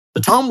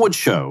Tom Woods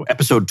Show,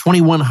 episode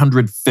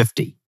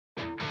 2150.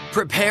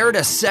 Prepare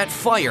to set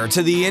fire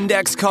to the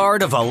index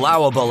card of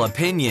allowable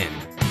opinion.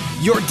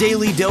 Your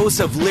daily dose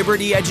of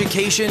liberty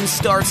education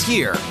starts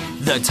here.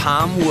 The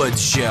Tom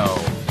Woods Show.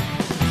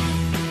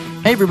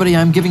 Hey, everybody,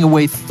 I'm giving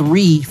away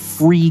 3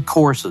 free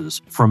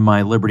courses from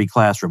my Liberty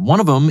Classroom. One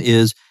of them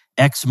is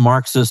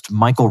ex-Marxist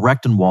Michael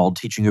Rechtenwald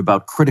teaching you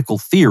about critical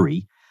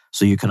theory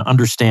so you can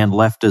understand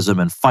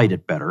leftism and fight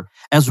it better,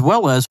 as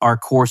well as our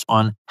course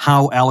on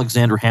how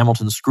Alexander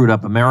Hamilton screwed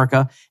up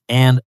America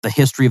and the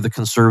history of the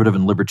conservative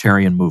and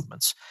libertarian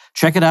movements.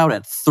 Check it out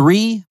at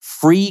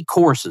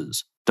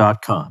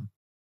 3freecourses.com.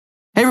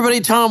 Hey, everybody,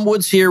 Tom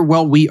Woods here.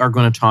 Well, we are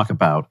going to talk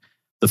about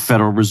the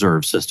Federal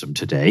Reserve System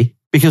today,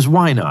 because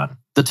why not?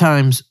 The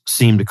times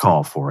seem to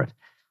call for it.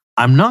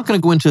 I'm not going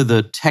to go into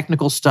the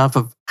technical stuff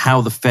of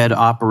how the Fed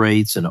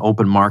operates and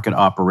open market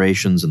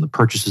operations and the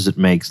purchases it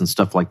makes and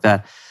stuff like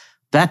that.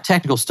 That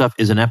technical stuff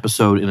is an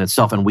episode in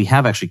itself, and we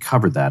have actually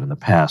covered that in the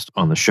past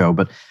on the show.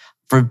 But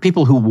for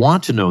people who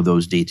want to know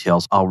those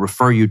details, I'll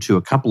refer you to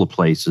a couple of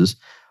places.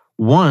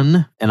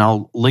 One, and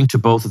I'll link to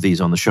both of these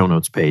on the show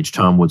notes page,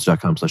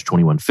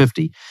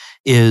 tomwoods.com/2150,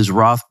 is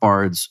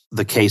Rothbard's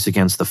The Case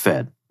Against the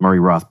Fed. Murray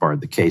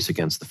Rothbard, The Case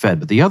Against the Fed.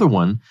 But the other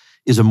one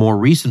is a more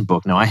recent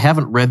book. Now, I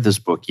haven't read this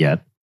book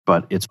yet,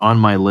 but it's on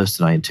my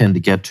list and I intend to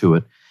get to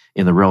it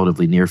in the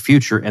relatively near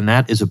future. And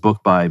that is a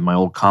book by my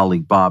old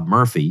colleague, Bob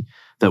Murphy,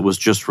 that was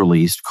just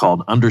released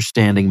called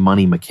Understanding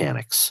Money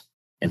Mechanics.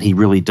 And he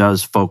really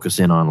does focus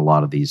in on a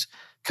lot of these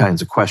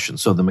kinds of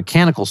questions. So the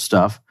mechanical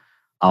stuff,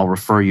 I'll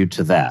refer you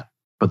to that.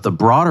 But the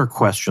broader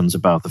questions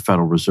about the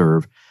Federal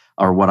Reserve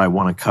are what I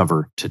want to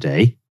cover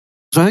today.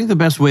 So I think the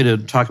best way to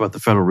talk about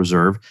the Federal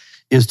Reserve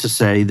is to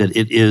say that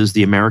it is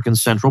the American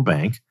central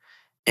bank,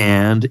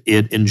 and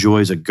it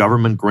enjoys a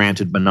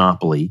government-granted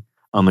monopoly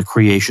on the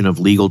creation of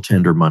legal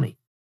tender money.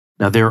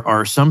 Now, there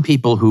are some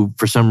people who,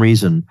 for some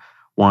reason,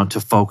 want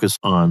to focus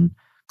on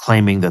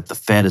claiming that the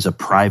Fed is a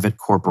private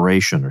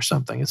corporation or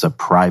something. It's a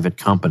private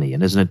company.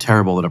 And isn't it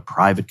terrible that a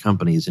private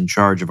company is in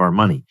charge of our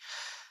money?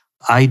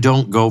 I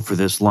don't go for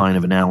this line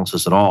of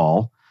analysis at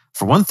all.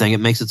 For one thing, it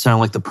makes it sound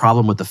like the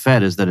problem with the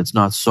Fed is that it's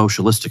not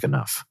socialistic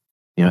enough.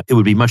 You know, it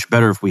would be much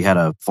better if we had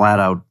a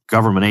flat-out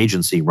government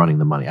agency running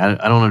the money. I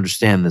don't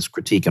understand this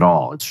critique at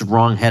all. It's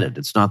wrong-headed.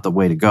 It's not the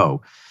way to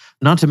go.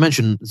 Not to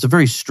mention, it's a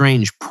very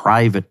strange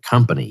private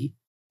company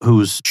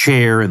whose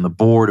chair and the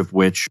board of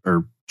which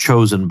are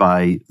chosen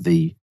by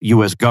the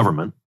U.S.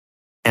 government.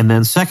 And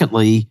then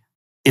secondly,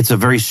 it's a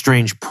very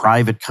strange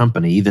private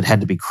company that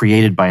had to be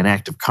created by an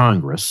act of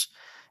Congress.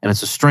 And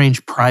it's a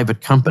strange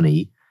private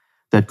company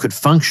that could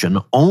function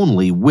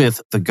only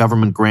with the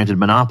government-granted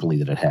monopoly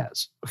that it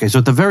has. Okay, so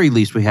at the very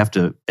least, we have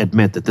to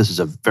admit that this is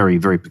a very,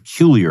 very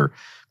peculiar,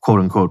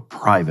 quote-unquote,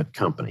 private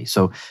company.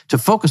 So to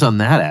focus on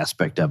that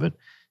aspect of it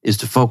is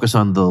to focus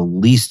on the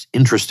least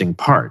interesting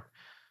part.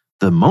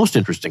 The most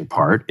interesting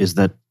part is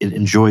that it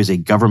enjoys a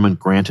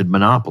government-granted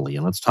monopoly.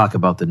 And let's talk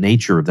about the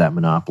nature of that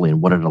monopoly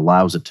and what it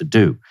allows it to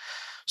do.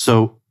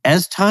 So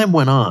as time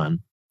went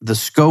on, the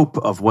scope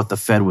of what the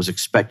Fed was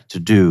expected to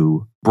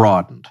do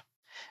broadened.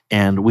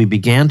 And we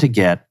began to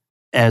get,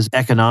 as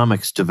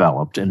economics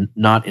developed, and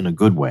not in a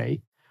good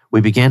way,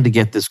 we began to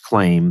get this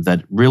claim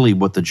that really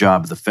what the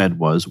job of the Fed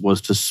was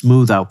to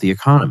smooth out the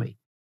economy,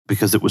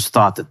 because it was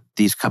thought that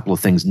these couple of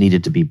things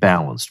needed to be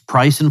balanced.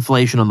 Price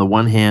inflation on the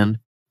one hand,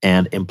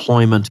 and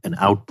employment and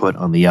output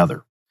on the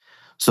other.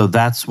 So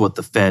that's what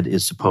the Fed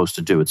is supposed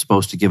to do. It's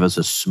supposed to give us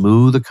a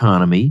smooth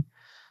economy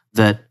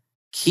that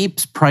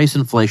keeps price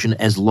inflation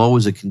as low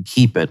as it can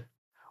keep it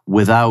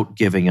without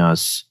giving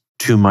us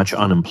too much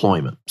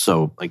unemployment.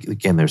 So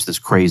again, there's this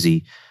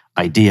crazy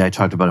idea I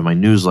talked about in my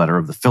newsletter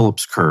of the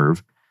Phillips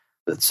curve,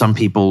 that some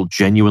people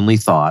genuinely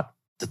thought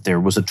that there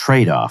was a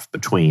trade-off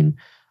between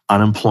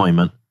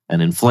unemployment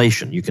and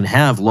inflation. You can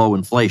have low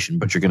inflation,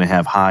 but you're going to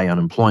have high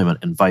unemployment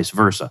and vice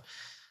versa.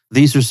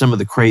 These are some of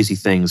the crazy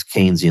things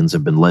Keynesians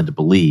have been led to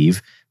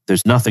believe.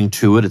 There's nothing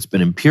to it. It's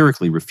been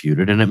empirically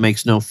refuted, and it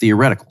makes no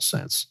theoretical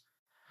sense.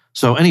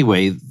 So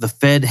anyway, the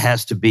Fed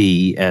has to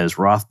be, as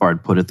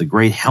Rothbard put it, the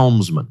great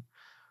helmsman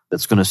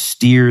that's going to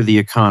steer the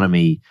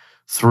economy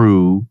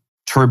through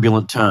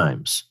turbulent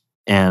times.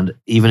 And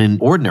even in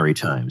ordinary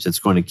times, it's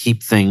going to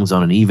keep things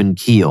on an even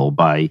keel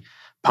by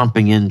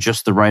pumping in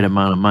just the right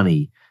amount of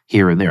money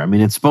here and there. I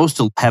mean, it's supposed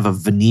to have a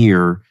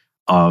veneer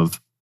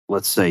of,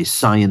 let's say,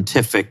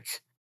 scientific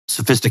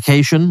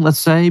sophistication, let's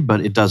say,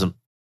 but it doesn't.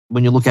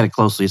 When you look at it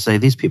closely, you say,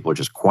 these people are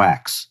just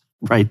quacks,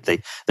 right?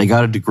 They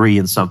got a degree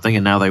in something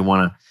and now they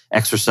want to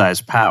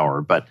exercise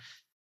power. But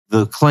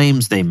the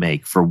claims they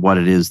make for what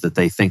it is that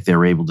they think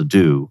they're able to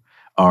do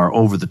are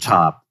over the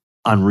top,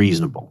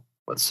 unreasonable,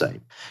 let's say.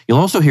 You'll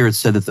also hear it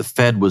said that the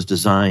Fed was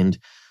designed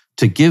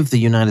to give the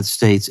United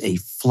States a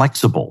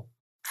flexible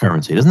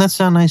currency. Doesn't that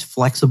sound nice,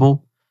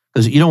 flexible?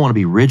 Because you don't want to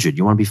be rigid,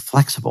 you want to be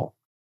flexible,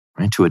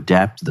 right? To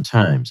adapt to the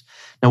times.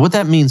 Now, what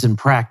that means in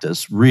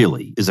practice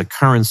really is a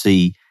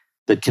currency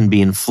that can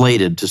be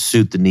inflated to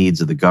suit the needs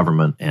of the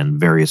government and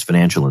various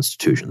financial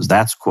institutions.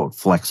 That's, quote,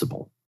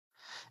 flexible.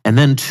 And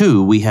then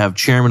two, we have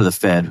chairmen of the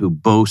Fed who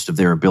boast of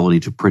their ability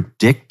to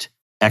predict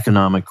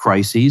economic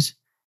crises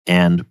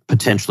and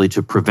potentially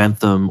to prevent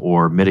them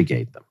or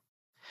mitigate them.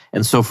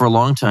 And so for a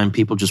long time,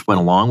 people just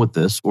went along with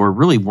this or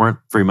really weren't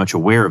very much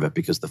aware of it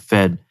because the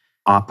Fed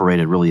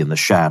operated really in the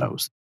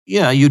shadows.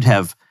 Yeah, you'd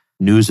have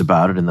news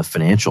about it in the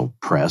financial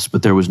press,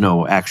 but there was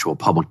no actual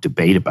public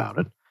debate about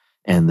it.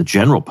 And the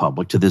general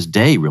public to this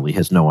day really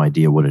has no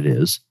idea what it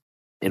is.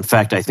 In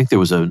fact, I think there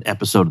was an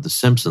episode of The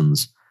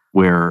Simpsons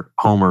where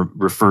Homer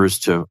refers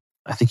to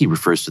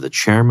the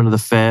chairman of the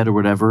Fed or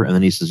whatever, and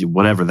then he says,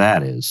 whatever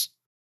that is.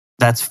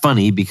 That's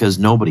funny because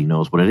nobody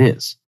knows what it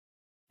is.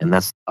 And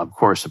that's, of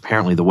course,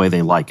 apparently the way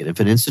they like it. If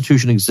an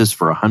institution exists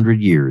for 100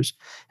 years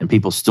and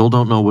people still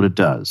don't know what it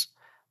does,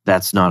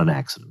 that's not an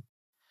accident.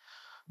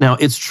 Now,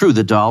 it's true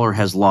the dollar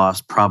has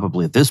lost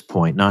probably at this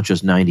point, not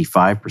just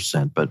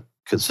 95%, but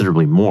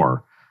considerably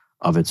more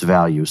of its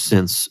value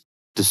since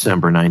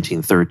December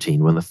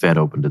 1913 when the Fed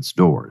opened its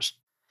doors.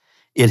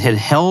 It had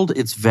held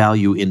its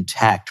value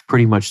intact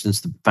pretty much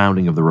since the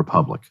founding of the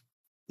Republic.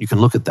 You can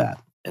look at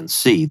that and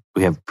see,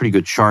 we have pretty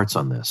good charts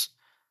on this,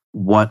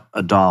 what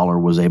a dollar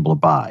was able to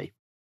buy.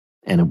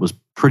 And it was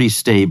pretty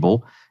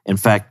stable. In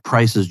fact,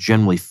 prices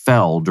generally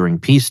fell during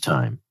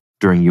peacetime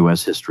during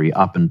U.S. history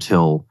up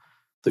until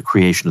the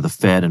creation of the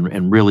Fed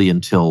and really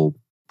until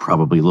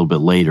probably a little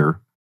bit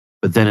later.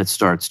 But then it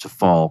starts to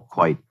fall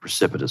quite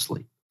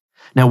precipitously.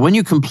 Now, when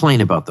you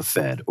complain about the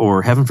Fed,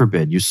 or heaven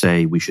forbid, you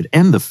say we should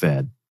end the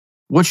Fed,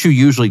 what you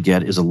usually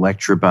get is a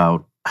lecture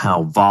about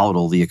how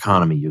volatile the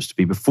economy used to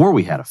be before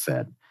we had a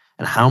Fed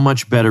and how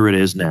much better it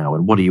is now.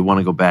 And what do you want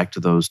to go back to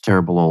those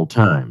terrible old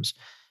times?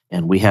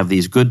 And we have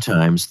these good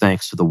times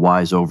thanks to the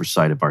wise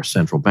oversight of our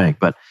central bank.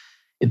 But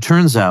it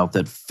turns out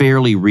that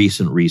fairly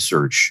recent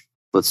research,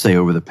 let's say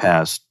over the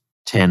past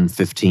 10,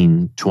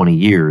 15, 20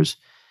 years,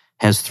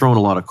 has thrown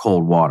a lot of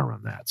cold water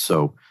on that.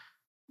 So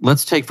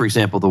let's take, for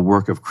example, the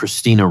work of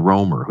Christina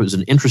Romer, who's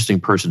an interesting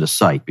person to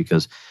cite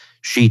because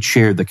she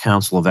chaired the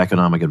Council of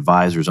Economic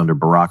Advisors under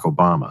Barack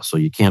Obama, so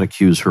you can't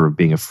accuse her of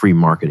being a free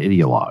market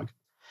ideologue.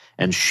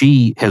 And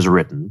she has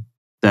written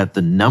that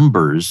the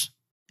numbers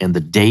and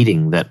the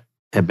dating that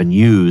have been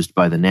used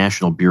by the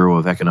National Bureau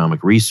of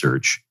Economic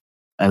Research,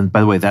 and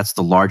by the way, that's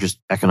the largest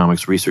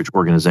economics research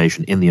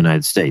organization in the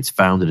United States,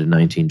 founded in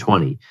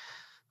 1920,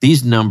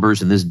 these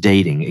numbers and this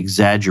dating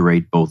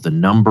exaggerate both the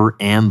number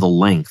and the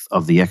length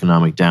of the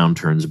economic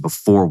downturns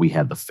before we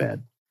had the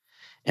Fed.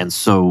 And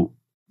so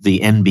the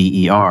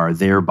NBER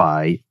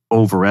thereby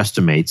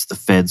overestimates the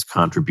Fed's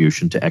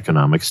contribution to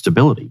economic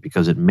stability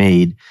because it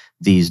made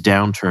these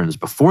downturns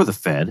before the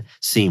Fed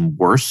seem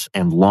worse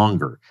and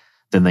longer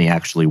than they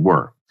actually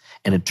were.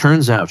 And it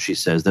turns out, she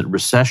says, that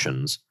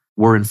recessions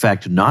were in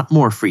fact not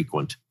more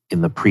frequent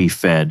in the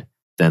pre-Fed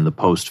than the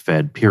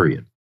post-Fed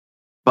period.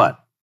 But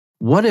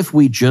what if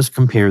we just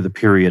compare the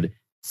period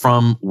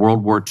from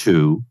World War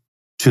II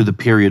to the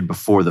period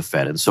before the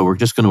Fed? And so we're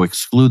just going to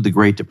exclude the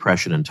Great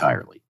Depression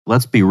entirely.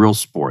 Let's be real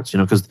sports,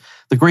 because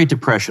the Great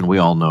Depression, we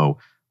all know,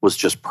 was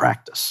just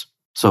practice.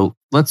 So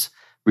let's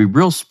be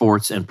real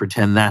sports and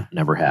pretend that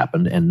never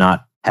happened and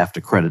not have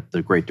to credit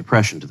the Great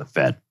Depression to the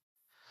Fed.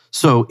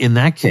 So in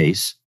that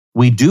case,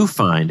 we do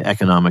find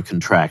economic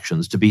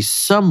contractions to be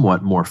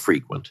somewhat more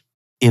frequent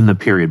in the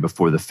period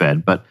before the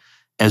Fed. But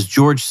as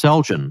George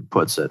Selgin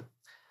puts it,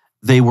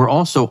 they were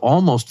also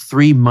almost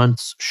 3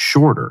 months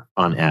shorter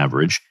on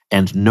average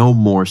and no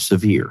more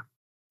severe.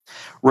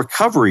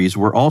 Recoveries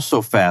were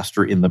also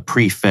faster in the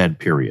pre-Fed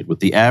period, with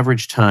the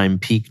average time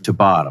peak to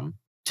bottom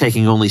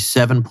taking only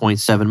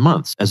 7.7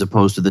 months as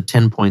opposed to the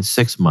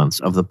 10.6 months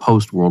of the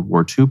post-World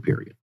War II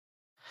period.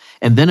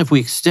 And then if we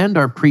extend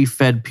our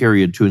pre-Fed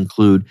period to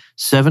include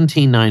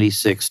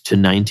 1796 to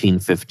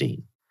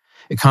 1915,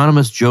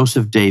 economist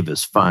Joseph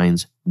Davis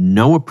finds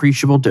no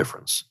appreciable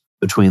difference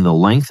between the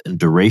length and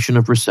duration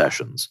of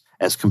recessions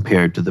as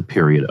compared to the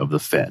period of the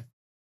Fed.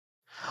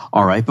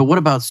 All right, but what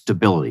about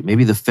stability?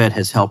 Maybe the Fed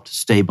has helped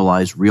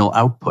stabilize real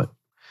output.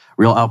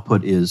 Real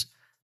output is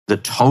the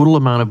total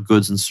amount of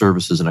goods and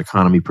services an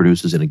economy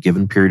produces in a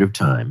given period of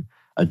time,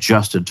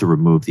 adjusted to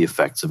remove the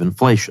effects of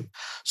inflation.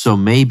 So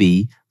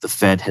maybe the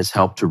Fed has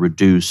helped to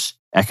reduce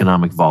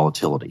economic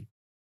volatility.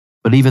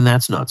 But even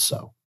that's not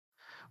so.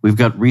 We've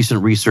got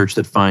recent research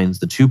that finds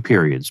the two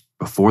periods,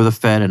 before the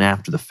Fed and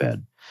after the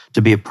Fed,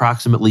 to be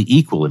approximately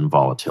equal in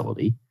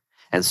volatility.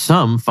 And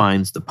some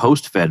finds the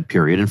post-Fed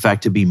period, in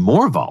fact, to be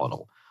more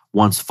volatile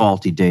once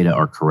faulty data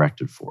are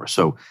corrected for.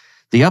 So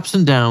the ups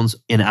and downs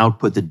in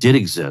output that did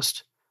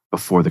exist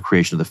before the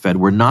creation of the Fed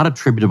were not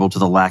attributable to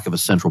the lack of a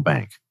central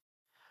bank.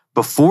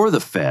 Before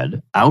the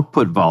Fed,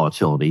 output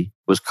volatility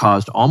was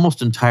caused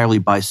almost entirely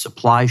by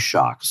supply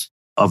shocks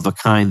of the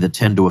kind that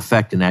tend to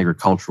affect an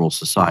agricultural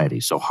society,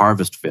 so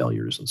harvest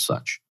failures and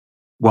such.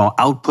 While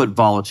output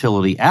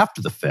volatility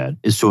after the Fed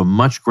is to a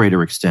much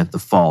greater extent the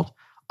fault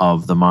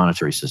of the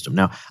monetary system.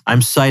 Now,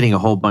 I'm citing a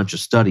whole bunch of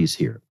studies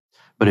here,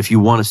 but if you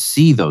want to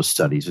see those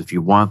studies, if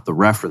you want the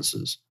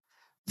references,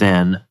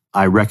 then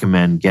I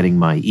recommend getting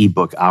my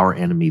ebook, Our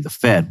Enemy, the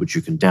Fed, which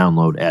you can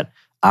download at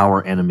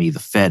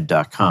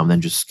ourenemythefed.com.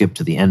 Then just skip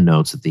to the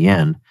endnotes at the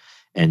end,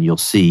 and you'll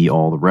see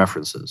all the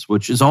references,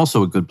 which is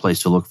also a good place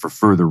to look for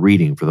further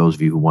reading for those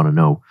of you who want to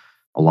know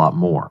a lot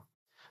more.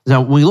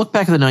 Now, when we look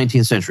back at the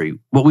 19th century,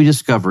 what we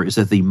discover is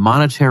that the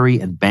monetary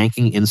and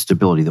banking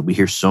instability that we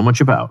hear so much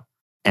about,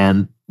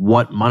 and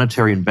what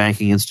monetary and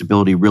banking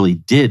instability really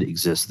did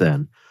exist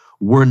then,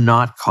 were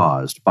not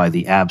caused by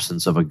the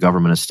absence of a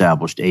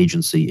government-established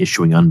agency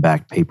issuing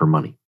unbacked paper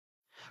money.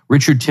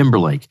 Richard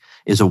Timberlake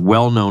is a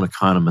well-known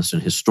economist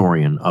and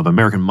historian of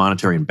American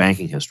monetary and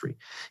banking history.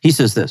 He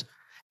says this: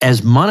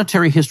 as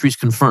monetary histories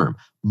confirm,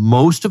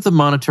 most of the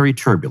monetary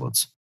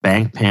turbulence,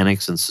 bank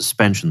panics and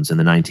suspensions in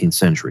the 19th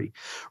century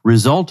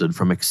resulted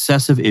from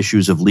excessive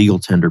issues of legal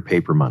tender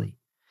paper money.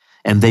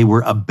 And they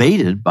were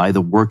abated by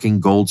the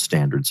working gold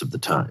standards of the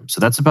time. So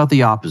that's about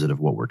the opposite of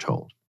what we're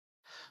told.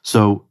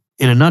 So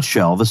in a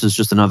nutshell, this is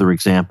just another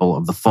example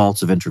of the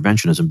faults of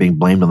interventionism being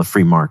blamed on the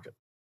free market.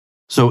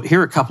 So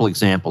here are a couple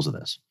examples of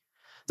this.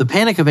 The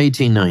Panic of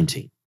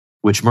 1819,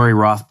 which Murray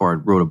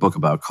Rothbard wrote a book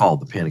about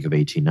called The Panic of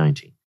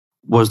 1819,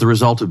 was the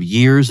result of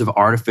years of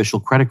artificial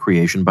credit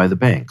creation by the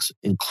banks,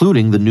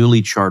 including the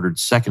newly chartered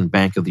Second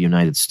Bank of the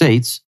United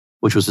States,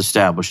 which was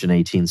established in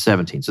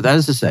 1817. So that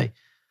is to say,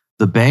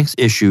 the banks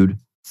issued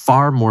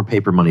far more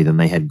paper money than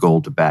they had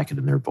gold to back it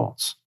in their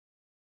vaults.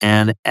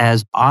 And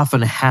as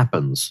often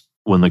happens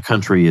when the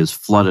country is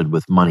flooded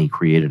with money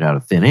created out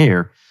of thin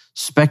air,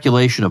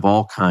 speculation of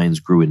all kinds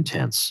grew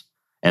intense,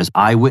 as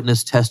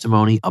eyewitness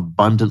testimony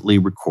abundantly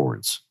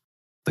records.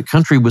 The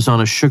country was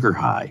on a sugar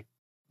high,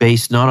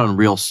 based not on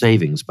real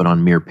savings, but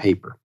on mere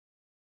paper.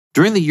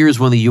 During the years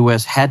when the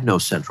U.S. had no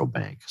central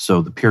bank,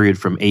 so the period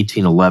from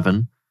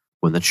 1811,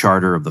 when the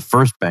charter of the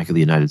First Bank of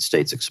the United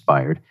States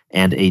expired,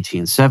 and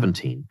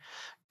 1817,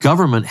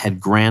 government had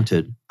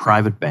granted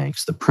private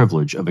banks the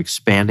privilege of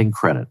expanding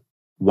credit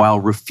while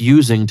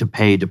refusing to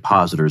pay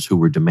depositors who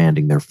were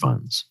demanding their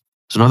funds.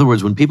 So in other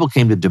words, when people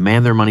came to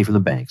demand their money from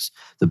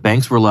the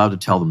banks were allowed to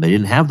tell them they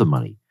didn't have the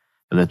money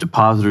and that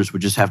depositors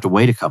would just have to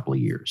wait a couple of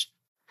years.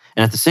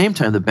 And at the same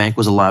time, the bank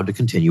was allowed to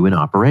continue in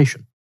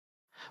operation.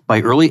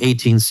 By early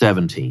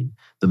 1817,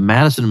 the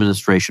Madison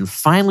administration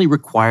finally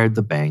required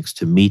the banks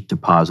to meet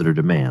depositor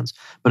demands,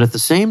 but at the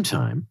same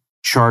time,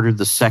 chartered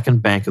the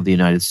Second Bank of the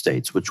United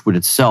States, which would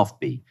itself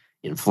be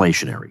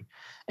inflationary.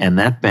 And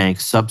that bank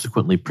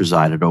subsequently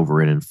presided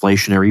over an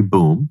inflationary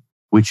boom,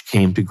 which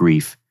came to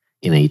grief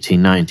in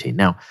 1819.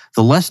 Now,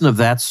 the lesson of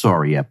that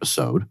sorry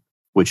episode,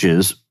 which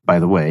is, by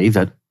the way,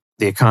 that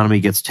the economy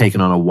gets taken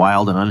on a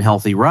wild and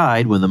unhealthy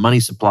ride when the money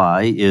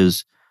supply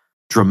is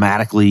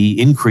dramatically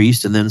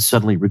increased and then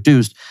suddenly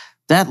reduced.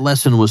 That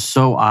lesson was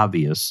so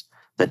obvious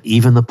that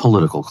even the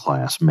political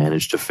class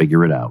managed to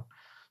figure it out.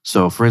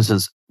 So, for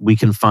instance, we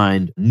can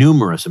find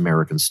numerous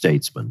American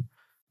statesmen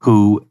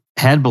who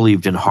had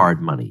believed in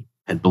hard money,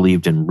 had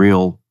believed in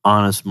real,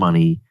 honest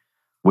money,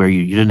 where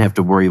you didn't have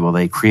to worry, well,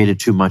 they created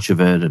too much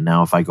of it, and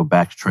now if I go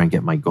back to try and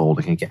get my gold,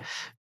 I can't get.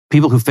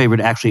 People who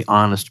favored actually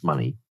honest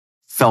money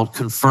felt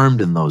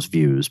confirmed in those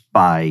views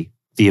by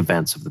the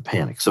events of the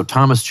panic. So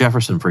Thomas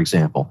Jefferson, for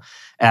example,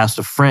 asked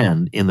a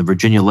friend in the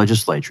Virginia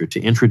legislature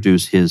to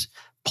introduce his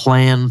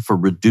plan for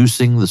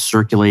reducing the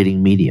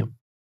circulating medium,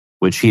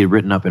 which he had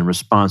written up in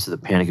response to the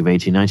Panic of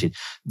 1819.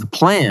 The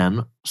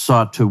plan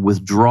sought to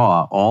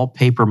withdraw all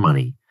paper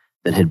money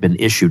that had been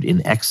issued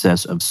in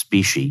excess of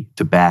specie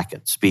to back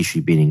it,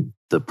 specie being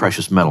the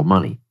precious metal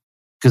money.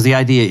 Because the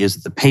idea is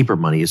that the paper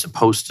money is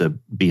supposed to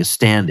be a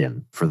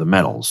stand-in for the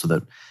metals so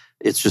that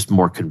it's just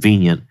more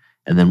convenient,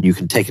 and then you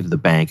can take it to the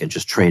bank and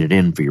just trade it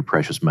in for your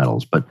precious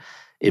metals. But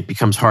it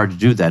becomes hard to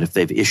do that if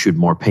they've issued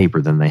more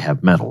paper than they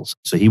have metals.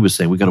 So he was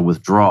saying, we got to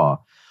withdraw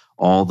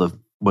all the,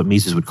 what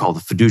Mises would call the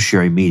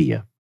fiduciary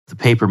media, the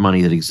paper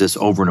money that exists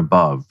over and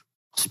above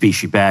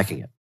specie backing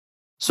it.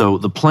 So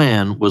the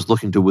plan was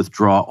looking to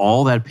withdraw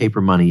all that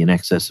paper money in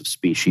excess of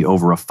specie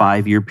over a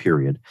 5-year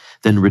period,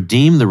 then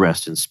redeem the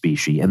rest in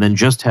specie, and then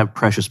just have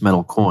precious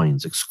metal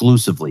coins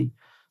exclusively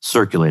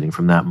circulating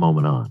from that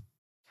moment on.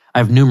 I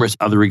have numerous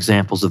other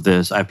examples of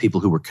this. I have people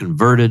who were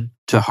converted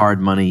to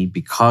hard money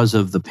because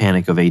of the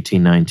Panic of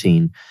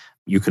 1819.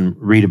 You can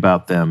read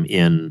about them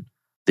in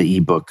the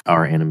ebook,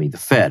 Our Enemy, the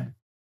Fed.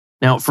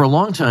 Now, for a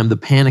long time, the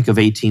Panic of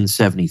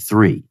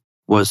 1873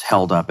 was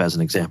held up as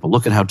an example.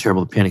 Look at how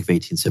terrible the Panic of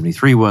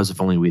 1873 was.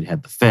 If only we'd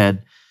had the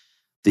Fed.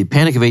 The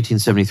Panic of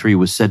 1873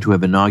 was said to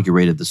have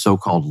inaugurated the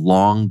so-called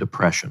Long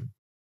Depression,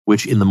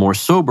 which in the more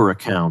sober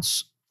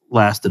accounts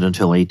lasted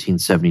until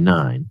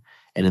 1879.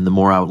 And in the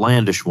more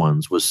outlandish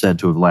ones was said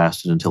to have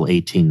lasted until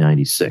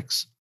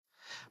 1896.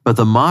 But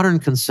the modern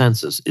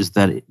consensus is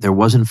that there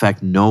was in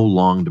fact no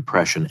long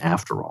depression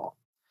after all.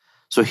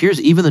 So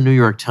here's even the New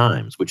York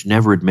Times, which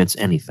never admits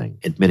anything,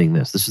 admitting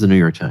this. This is the New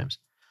York Times.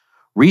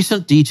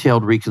 Recent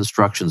detailed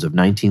reconstructions of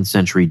 19th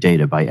century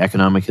data by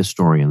economic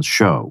historians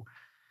show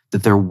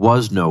that there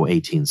was no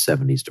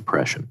 1870s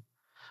depression.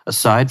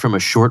 Aside from a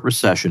short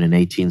recession in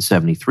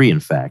 1873,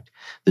 in fact,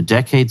 the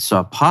decade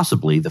saw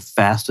possibly the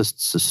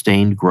fastest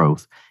sustained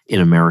growth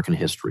in American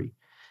history.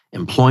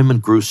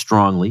 Employment grew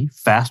strongly,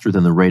 faster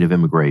than the rate of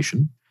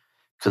immigration.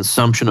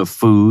 Consumption of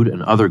food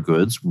and other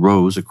goods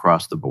rose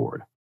across the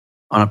board.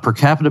 On a per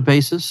capita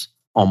basis,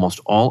 almost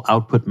all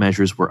output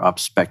measures were up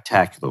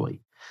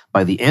spectacularly.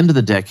 By the end of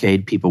the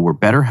decade, people were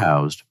better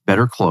housed,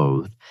 better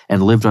clothed,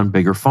 and lived on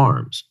bigger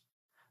farms.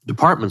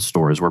 Department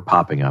stores were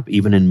popping up,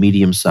 even in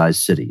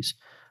medium-sized cities.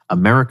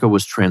 America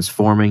was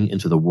transforming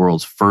into the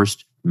world's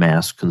first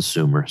mass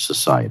consumer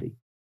society.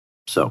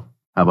 So,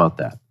 how about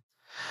that?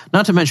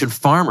 Not to mention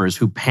farmers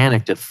who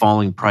panicked at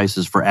falling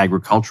prices for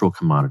agricultural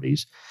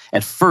commodities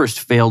at first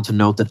failed to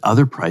note that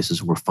other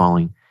prices were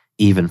falling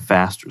even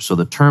faster. So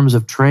the terms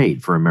of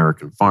trade for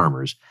American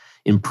farmers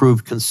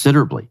improved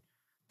considerably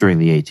during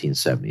the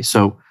 1870s.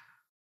 So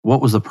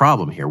what was the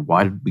problem here?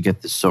 Why did we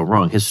get this so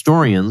wrong?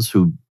 Historians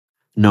who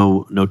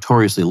know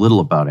notoriously little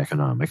about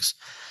economics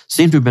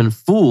seem to have been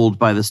fooled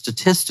by the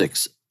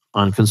statistics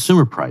on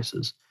consumer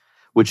prices,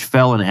 which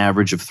fell an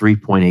average of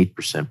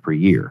 3.8% per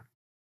year.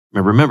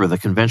 Remember, the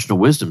conventional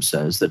wisdom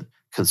says that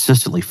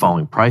consistently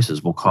falling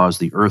prices will cause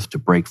the earth to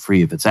break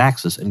free of its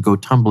axis and go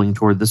tumbling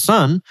toward the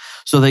sun,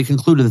 so they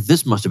concluded that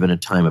this must have been a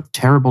time of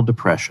terrible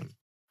depression.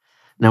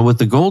 Now, with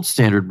the gold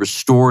standard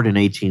restored in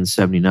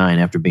 1879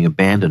 after being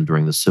abandoned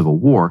during the Civil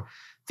War,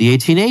 the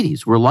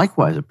 1880s were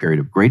likewise a period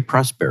of great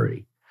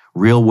prosperity.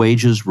 Real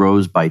wages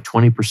rose by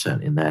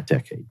 20% in that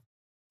decade.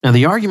 Now,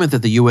 the argument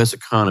that the U.S.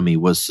 economy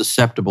was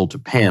susceptible to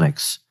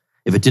panics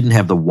if it didn't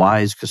have the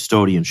wise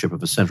custodianship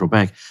of a central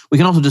bank, we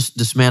can also just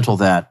dismantle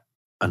that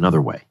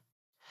another way.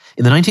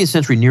 In the 19th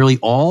century, nearly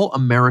all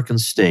American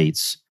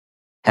states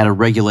had a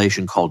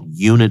regulation called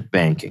unit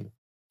banking,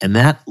 and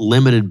that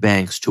limited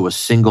banks to a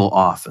single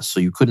office. So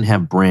you couldn't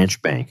have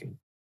branch banking,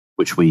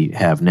 which we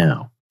have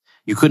now.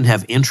 You couldn't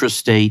have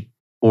intrastate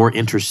or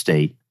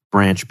interstate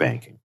branch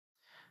banking.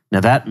 Now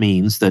that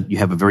means that you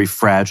have a very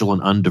fragile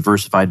and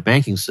undiversified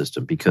banking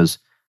system because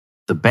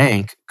the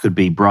bank could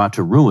be brought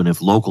to ruin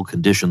if local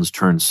conditions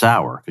turn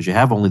sour, because you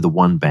have only the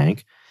one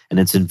bank and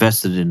it's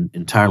invested in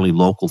entirely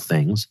local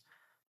things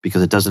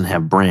because it doesn't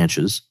have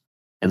branches.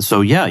 And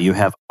so, yeah, you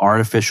have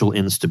artificial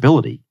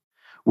instability.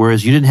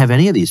 Whereas you didn't have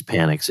any of these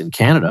panics in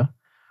Canada,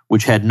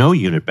 which had no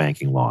unit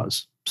banking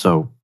laws.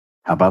 So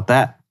how about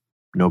that?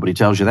 Nobody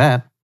tells you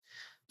that.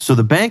 So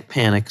the bank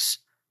panics,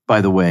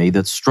 by the way,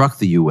 that struck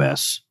the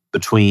U.S.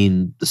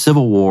 between the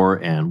Civil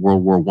War and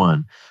World War I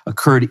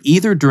occurred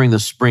either during the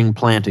spring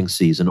planting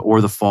season or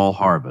the fall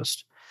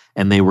harvest,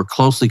 and they were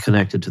closely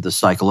connected to the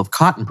cycle of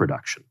cotton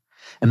production.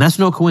 And that's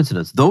no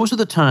coincidence. Those are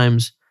the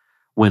times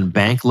when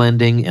bank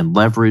lending and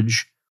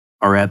leverage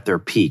are at their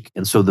peak.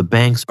 And so the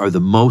banks are the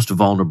most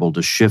vulnerable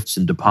to shifts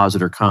in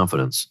depositor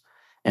confidence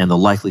and the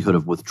likelihood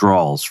of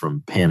withdrawals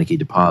from panicky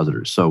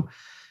depositors. So,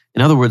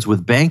 in other words,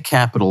 with bank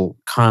capital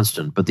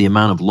constant, but the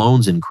amount of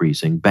loans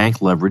increasing,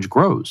 bank leverage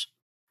grows.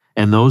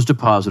 And those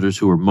depositors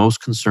who are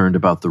most concerned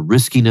about the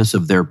riskiness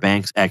of their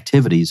bank's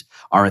activities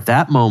are at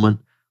that moment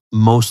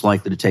most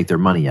likely to take their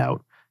money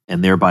out,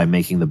 and thereby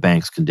making the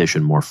bank's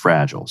condition more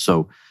fragile.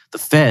 So the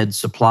Fed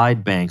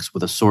supplied banks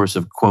with a source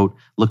of, quote,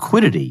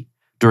 liquidity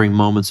during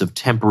moments of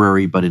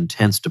temporary but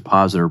intense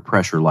depositor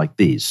pressure like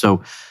these.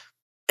 So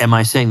am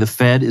I saying the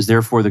Fed is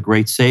therefore the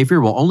great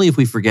savior? Well, only if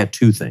we forget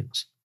two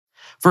things.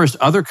 First,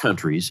 other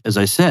countries, as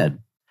I said,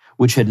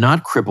 which had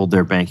not crippled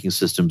their banking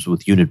systems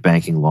with unit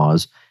banking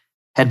laws,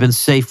 had been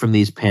safe from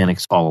these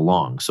panics all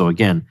along. So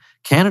again,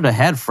 Canada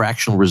had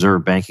fractional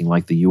reserve banking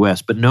like the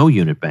US, but no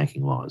unit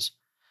banking laws.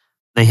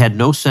 They had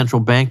no central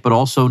bank, but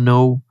also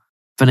no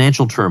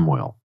financial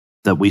turmoil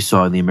that we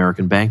saw in the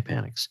American bank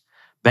panics.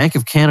 Bank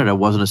of Canada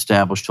wasn't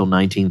established till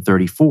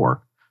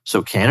 1934,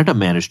 so Canada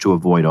managed to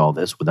avoid all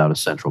this without a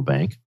central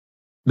bank.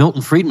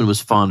 Milton Friedman was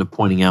fond of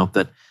pointing out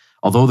that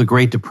although the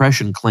Great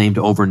Depression claimed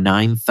over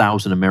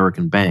 9,000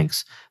 American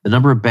banks, the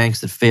number of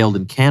banks that failed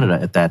in Canada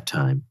at that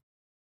time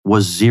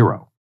was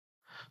zero.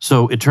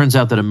 So it turns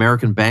out that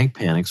American bank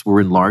panics were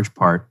in large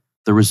part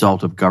the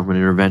result of government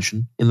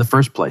intervention in the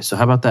first place. So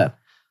how about that?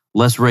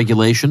 Less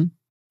regulation,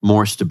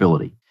 more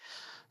stability.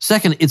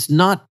 Second, it's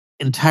not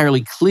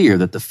entirely clear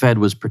that the Fed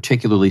was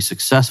particularly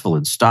successful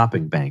in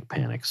stopping bank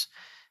panics.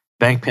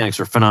 Bank panics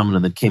are a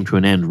phenomenon that came to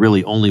an end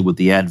really only with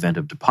the advent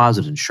of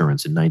deposit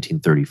insurance in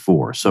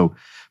 1934. So,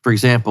 for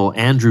example,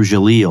 Andrew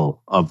Jalil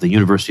of the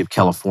University of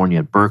California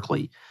at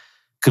Berkeley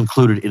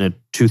concluded in a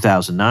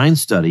 2009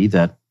 study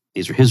that,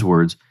 these are his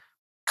words,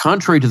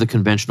 contrary to the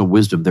conventional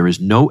wisdom, there is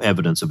no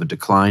evidence of a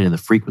decline in the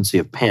frequency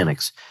of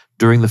panics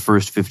during the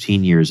first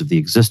 15 years of the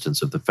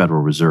existence of the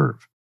Federal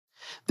Reserve.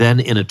 Then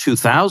in a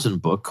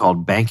 2000 book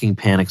called Banking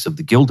Panics of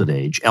the Gilded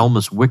Age,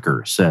 Elmas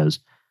Wicker says,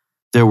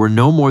 there were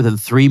no more than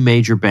 3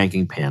 major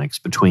banking panics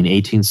between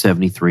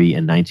 1873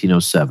 and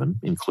 1907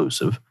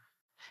 inclusive,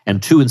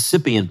 and 2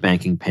 incipient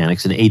banking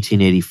panics in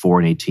 1884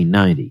 and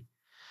 1890.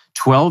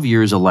 12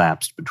 years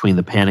elapsed between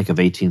the Panic of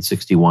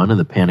 1861 and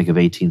the Panic of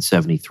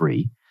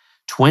 1873,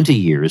 20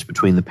 years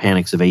between the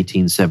panics of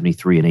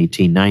 1873 and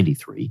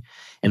 1893,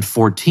 and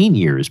 14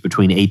 years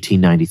between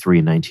 1893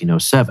 and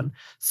 1907,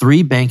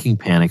 3 banking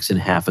panics in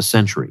half a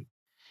century.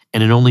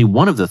 And in only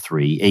one of the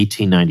 3,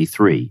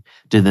 1893,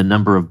 did the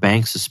number of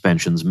bank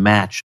suspensions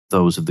match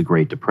those of the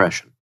Great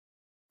Depression.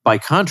 By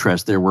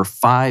contrast, there were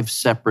 5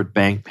 separate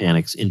bank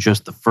panics in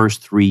just the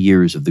first 3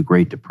 years of the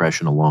Great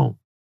Depression alone.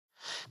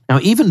 Now,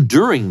 even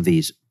during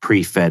these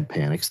pre-Fed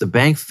panics, the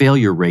bank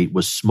failure rate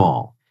was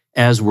small,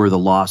 as were the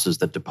losses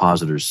that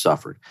depositors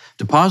suffered.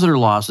 Depositor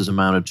losses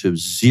amounted to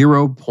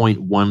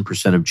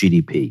 0.1% of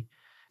GDP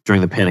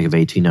during the Panic of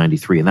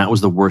 1893, and that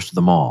was the worst of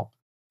them all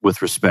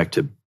with respect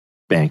to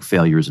bank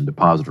failures and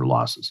depositor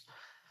losses.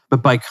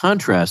 But by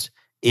contrast,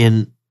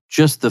 in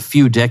just the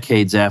few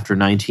decades after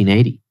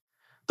 1980,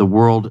 the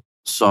world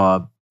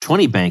saw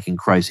 20 banking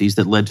crises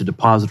that led to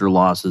depositor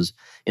losses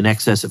in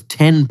excess of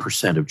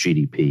 10% of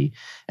GDP,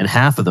 and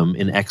half of them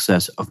in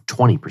excess of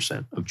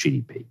 20% of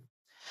GDP.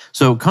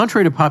 So,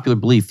 contrary to popular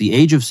belief, the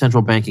age of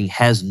central banking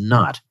has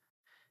not,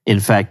 in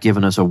fact,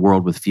 given us a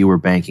world with fewer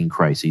banking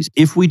crises,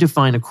 if we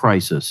define a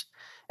crisis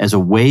as a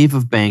wave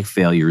of bank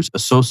failures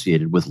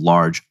associated with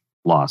large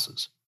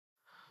losses.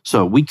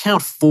 So, we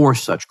count 4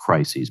 such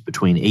crises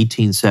between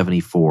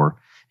 1874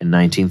 and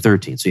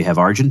 1913. So, you have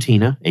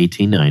Argentina,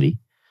 1890,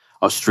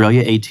 Australia,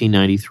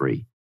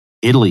 1893,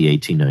 Italy,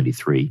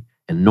 1893,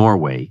 and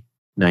Norway,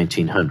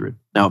 1900.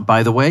 Now,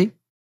 by the way,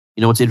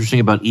 you know what's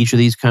interesting about each of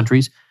these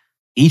countries?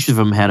 Each of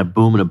them had a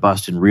boom and a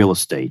bust in real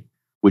estate,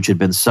 which had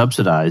been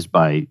subsidized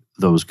by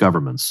those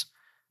governments.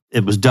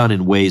 It was done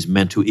in ways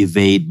meant to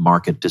evade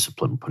market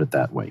discipline, put it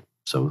that way.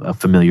 So a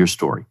familiar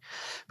story.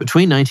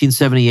 Between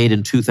 1978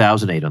 and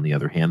 2008, on the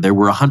other hand, there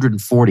were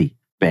 140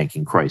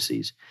 banking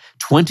crises,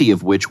 20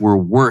 of which were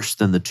worse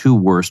than the 2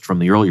 worst from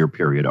the earlier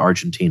period,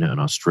 Argentina and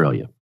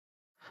Australia.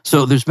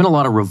 So there's been a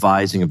lot of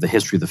revising of the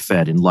history of the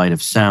Fed in light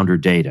of sounder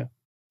data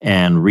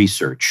and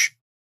research.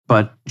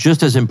 But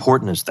just as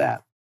important as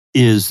that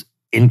is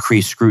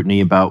increased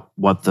scrutiny about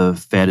what the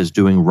Fed is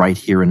doing right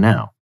here and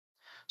now.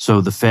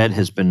 So the Fed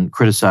has been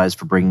criticized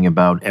for bringing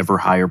about ever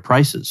higher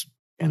prices,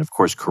 and of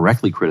course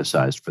correctly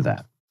criticized for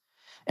that.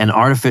 An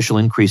artificial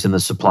increase in the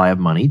supply of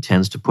money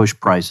tends to push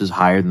prices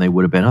higher than they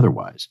would have been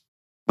otherwise.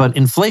 But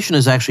inflation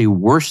is actually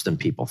worse than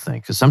people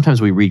think, because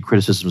sometimes we read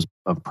criticisms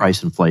of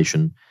price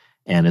inflation,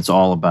 and it's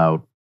all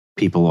about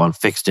people on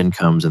fixed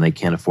incomes and they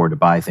can't afford to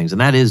buy things, and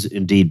that is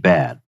indeed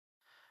bad.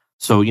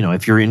 So,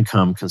 if your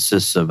income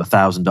consists of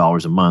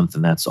 $1,000 a month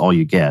and that's all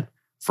you get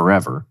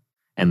forever,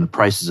 and the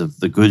prices of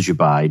the goods you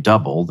buy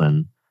double,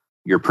 then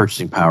your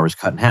purchasing power is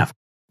cut in half.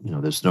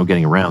 There's no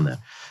getting around that.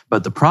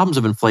 But the problems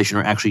of inflation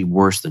are actually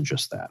worse than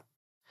just that.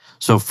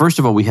 So first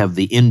of all, we have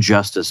the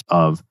injustice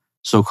of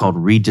so-called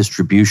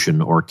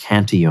redistribution or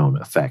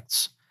Cantillon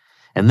effects.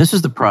 And this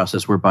is the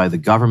process whereby the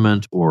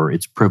government or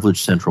its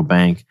privileged central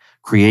bank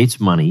creates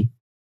money,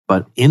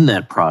 but in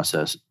that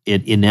process,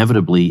 it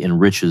inevitably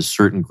enriches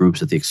certain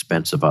groups at the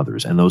expense of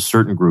others. And those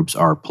certain groups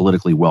are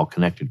politically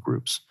well-connected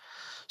groups.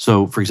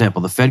 So, for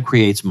example, the Fed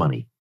creates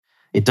money.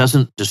 It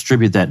doesn't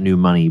distribute that new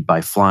money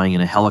by flying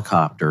in a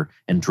helicopter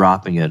and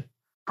dropping it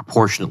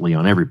proportionately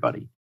on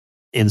everybody.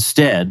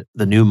 Instead,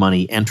 the new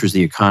money enters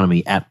the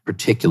economy at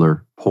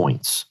particular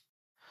points.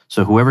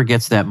 So whoever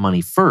gets that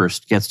money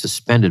first gets to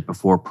spend it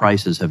before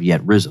prices have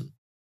yet risen.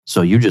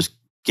 So you just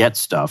get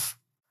stuff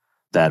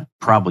that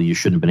probably you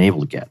shouldn't have been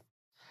able to get.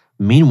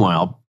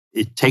 Meanwhile,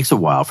 it takes a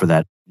while for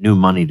that new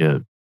money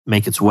to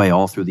make its way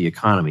all through the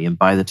economy. And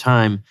by the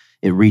time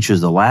it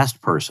reaches the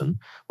last person,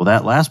 well,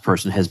 that last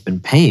person has been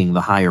paying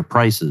the higher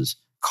prices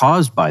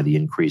caused by the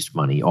increased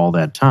money all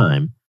that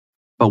time,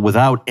 but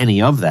without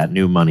any of that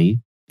new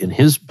money in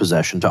his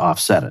possession to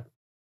offset it.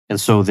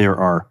 And so there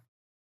are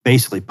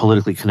basically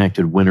politically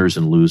connected winners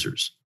and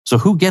losers. So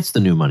who gets the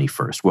new money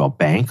first? Well,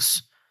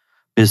 banks,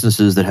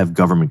 businesses that have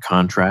government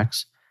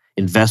contracts,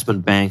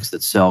 investment banks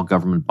that sell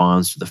government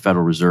bonds to the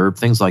Federal Reserve,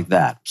 things like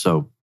that.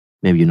 So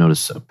maybe you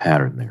notice a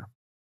pattern there.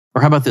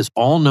 Or how about this?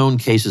 All known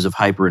cases of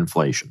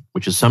hyperinflation,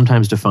 which is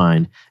sometimes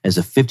defined as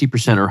a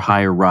 50% or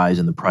higher rise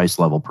in the price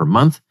level per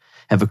month,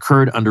 have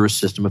occurred under a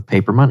system of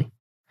paper money.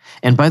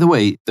 And by the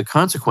way, the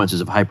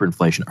consequences of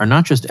hyperinflation are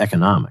not just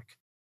economic.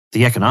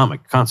 The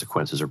economic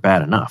consequences are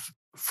bad enough.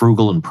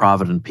 Frugal and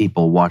provident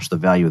people watch the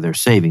value of their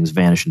savings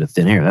vanish into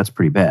thin air. That's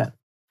pretty bad.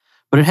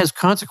 But it has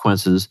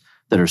consequences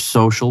that are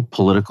social,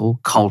 political,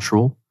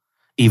 cultural,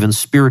 even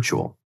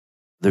spiritual.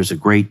 There's a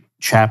great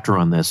chapter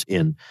on this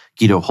in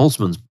Guido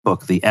Holzmann's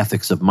book, The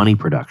Ethics of Money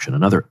Production,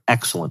 another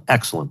excellent,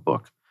 excellent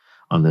book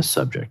on this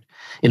subject.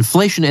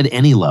 Inflation at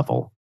any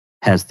level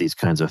has these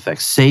kinds of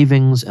effects.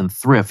 Savings and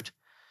thrift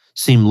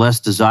seem less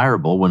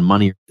desirable when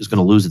money is going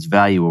to lose its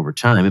value over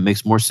time. It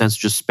makes more sense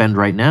to just spend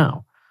right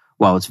now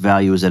while its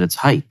value is at its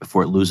height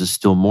before it loses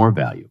still more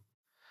value.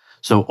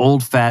 So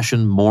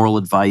old-fashioned moral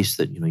advice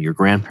that your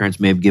grandparents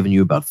may have given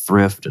you about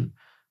thrift and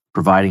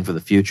providing for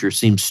the future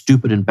seems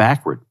stupid and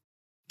backward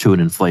to an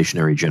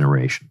inflationary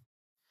generation.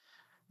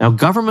 Now,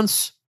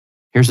 governments,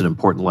 here's an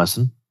important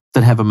lesson,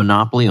 that have a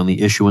monopoly on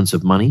the issuance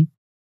of money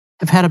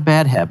have had a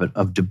bad habit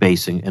of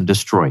debasing and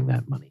destroying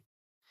that money.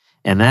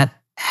 And that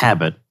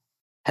habit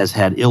has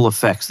had ill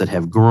effects that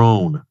have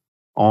grown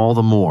all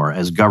the more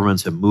as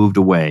governments have moved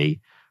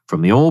away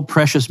from the old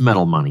precious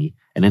metal money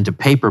and into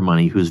paper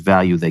money whose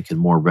value they can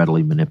more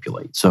readily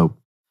manipulate. So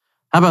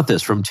how about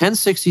this? From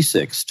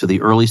 1066 to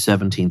the early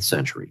 17th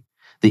century,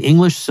 The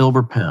English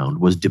silver pound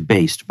was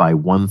debased by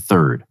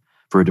 1/3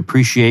 for a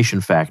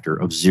depreciation factor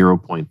of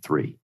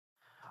 0.3.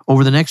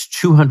 Over the next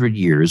 200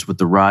 years, with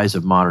the rise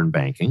of modern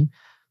banking,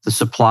 the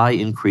supply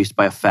increased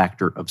by a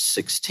factor of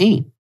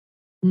 16.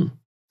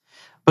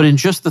 But in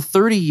just the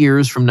 30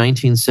 years from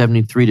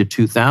 1973 to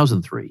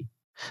 2003,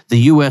 the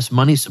U.S.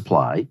 money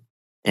supply,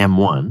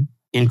 M1,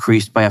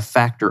 increased by a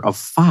factor of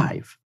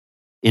 5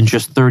 in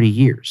just 30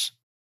 years.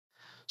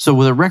 So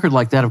with a record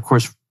like that, of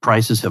course,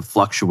 prices have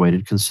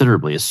fluctuated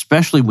considerably,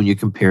 especially when you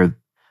compare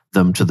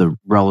them to the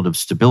relative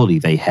stability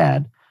they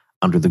had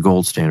under the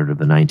gold standard of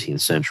the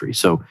 19th century.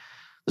 So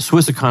the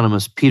Swiss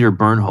economist Peter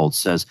Bernholz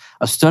says,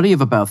 a study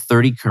of about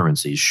 30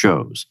 currencies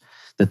shows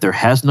that there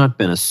has not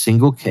been a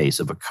single case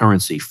of a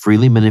currency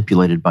freely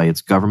manipulated by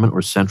its government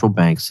or central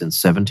bank since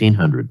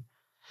 1700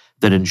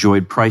 that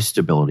enjoyed price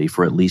stability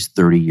for at least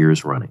 30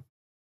 years running.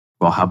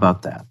 Well, how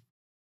about that?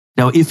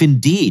 Now, if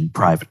indeed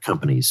private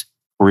companies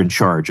were in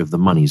charge of the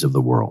monies of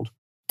the world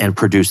and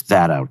produced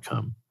that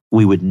outcome,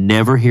 we would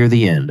never hear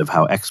the end of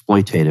how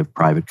exploitative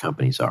private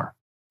companies are.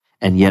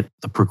 And yet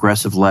the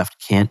progressive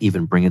left can't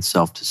even bring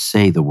itself to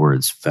say the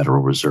words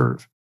Federal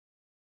Reserve.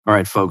 All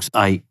right, folks,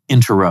 I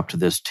interrupt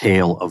this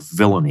tale of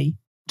villainy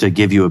to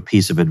give you a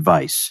piece of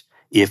advice.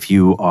 If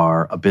you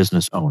are a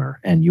business owner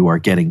and you are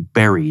getting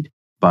buried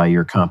by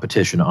your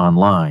competition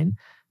online,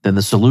 then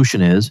the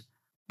solution is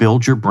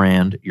build your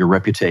brand, your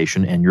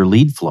reputation, and your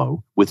lead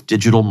flow with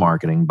digital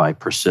marketing by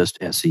Persist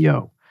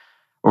SEO.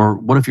 Or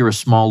what if you're a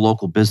small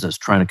local business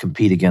trying to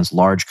compete against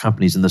large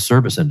companies in the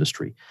service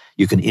industry?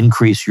 You can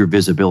increase your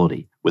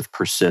visibility with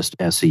Persist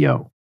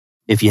SEO.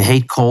 If you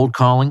hate cold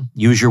calling,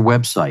 use your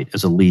website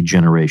as a lead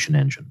generation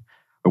engine.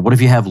 Or what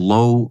if you have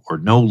low or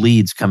no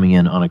leads coming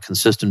in on a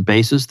consistent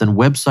basis? Then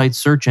website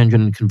search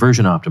engine and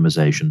conversion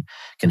optimization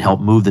can help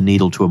move the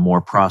needle to a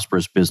more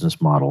prosperous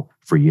business model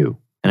for you.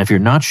 And if you're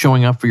not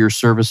showing up for your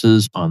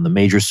services on the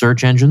major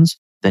search engines,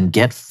 then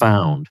get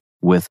found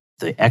with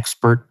the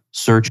expert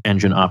search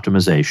engine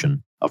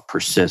optimization of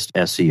Persist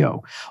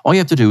SEO. All you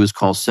have to do is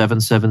call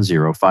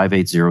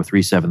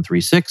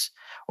 770-580-3736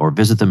 or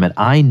visit them at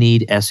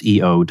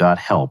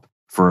ineedseo.help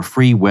for a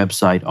free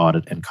website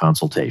audit and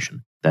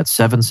consultation. That's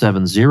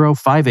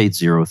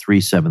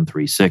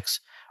 770-580-3736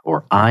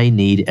 or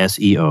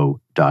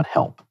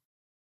ineedseo.help.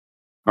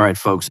 All right,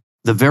 folks,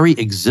 the very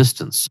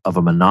existence of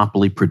a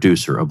monopoly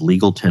producer of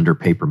legal tender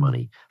paper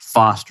money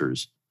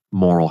fosters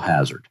moral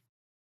hazard.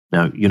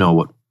 Now, you know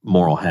what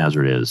moral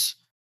hazard is.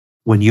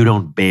 When you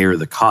don't bear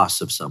the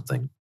costs of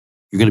something,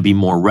 you're going to be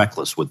more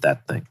reckless with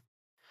that thing.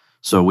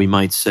 So we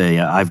might say,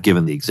 I've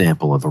given the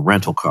example of a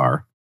rental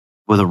car.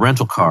 With a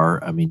rental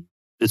car, I mean,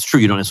 it's true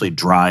you don't necessarily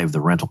drive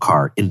the rental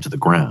car into the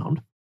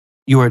ground.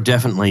 You are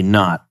definitely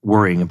not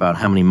worrying about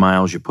how many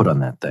miles you put on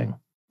that thing.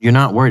 You're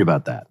not worried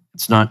about that.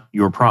 It's not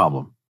your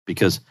problem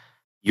because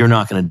you're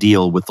not going to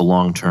deal with the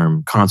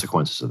long-term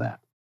consequences of that.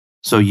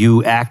 So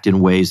you act in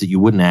ways that you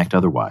wouldn't act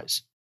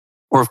otherwise.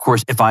 Or, of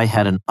course, if I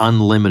had an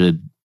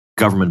unlimited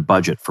government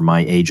budget for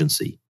my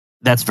agency,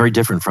 that's very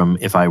different from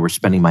if I were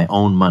spending my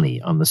own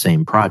money on the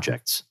same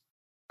projects.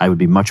 I would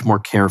be much more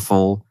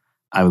careful.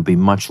 I would be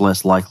much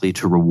less likely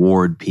to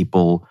reward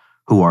people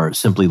who are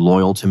simply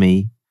loyal to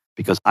me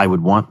because I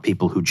would want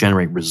people who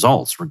generate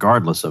results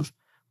regardless of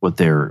what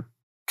their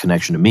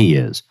connection to me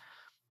is.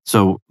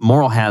 So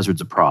moral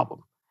hazard's a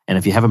problem. And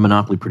if you have a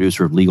monopoly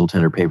producer of legal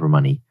tender paper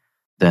money,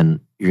 then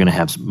you're going to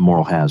have some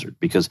moral hazard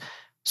because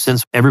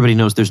since everybody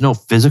knows there's no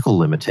physical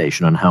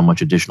limitation on how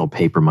much additional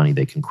paper money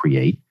they can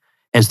create,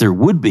 as there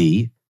would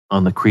be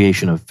on the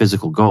creation of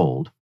physical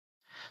gold.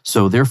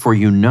 So therefore,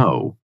 you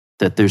know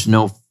that there's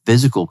no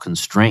physical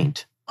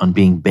constraint on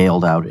being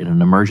bailed out in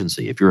an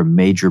emergency. If you're a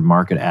major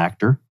market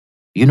actor,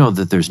 you know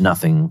that there's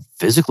nothing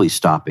physically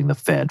stopping the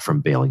Fed from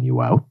bailing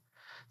you out.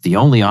 The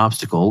only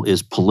obstacle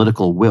is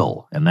political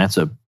will, and that's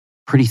a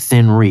pretty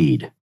thin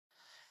reed.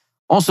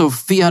 Also,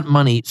 fiat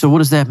money, so what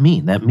does that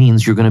mean? That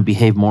means you're going to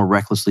behave more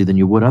recklessly than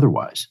you would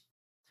otherwise.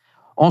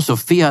 Also,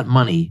 fiat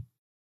money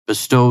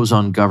bestows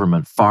on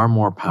government far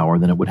more power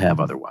than it would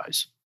have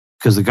otherwise,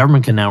 because the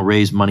government can now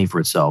raise money for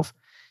itself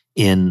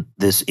in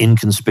this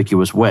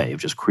inconspicuous way of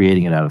just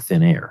creating it out of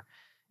thin air.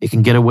 It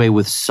can get away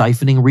with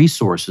siphoning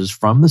resources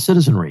from the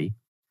citizenry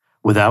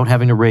without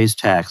having to raise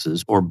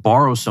taxes or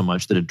borrow so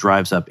much that it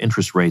drives up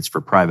interest rates for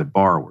private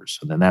borrowers.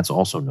 And then that's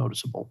also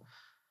noticeable.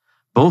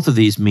 Both of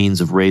these means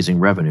of raising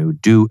revenue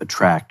do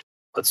attract,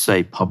 let's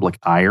say, public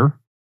ire.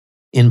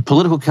 In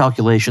political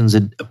calculations,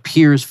 it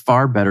appears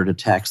far better to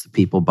tax the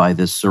people by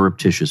this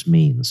surreptitious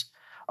means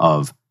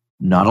of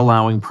not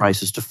allowing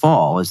prices to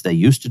fall as they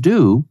used to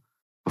do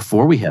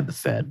before we had the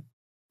Fed,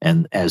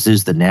 and as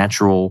is the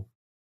natural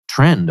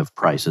trend of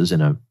prices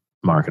in a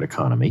market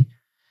economy.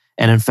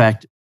 And in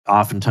fact,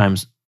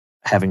 oftentimes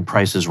having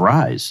prices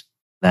rise,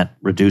 that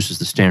reduces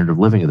the standard of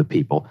living of the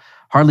people.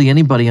 Hardly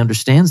anybody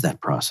understands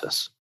that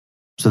process.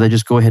 So they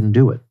just go ahead and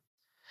do it.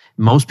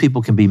 Most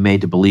people can be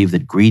made to believe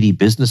that greedy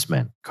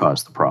businessmen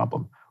caused the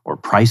problem, or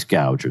price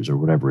gougers, or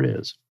whatever it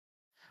is.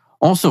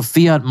 Also,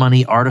 fiat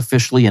money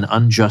artificially and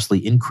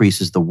unjustly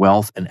increases the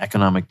wealth and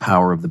economic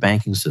power of the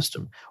banking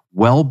system,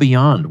 well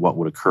beyond what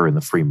would occur in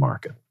the free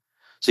market.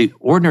 See,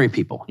 ordinary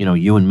people,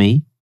 you and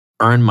me,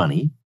 earn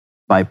money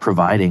by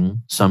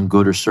providing some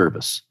good or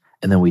service.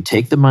 And then we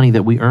take the money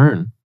that we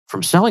earn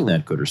from selling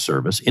that good or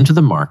service into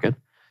the market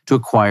to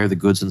acquire the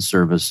goods and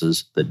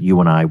services that you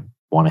and I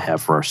want to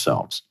have for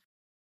ourselves.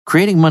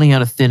 Creating money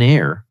out of thin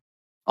air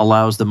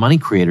allows the money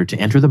creator to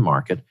enter the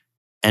market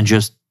and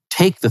just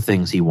take the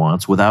things he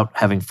wants without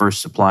having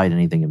first supplied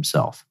anything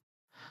himself.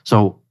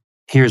 So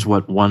here's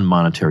what one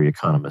monetary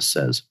economist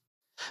says.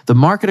 The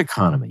market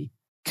economy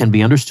can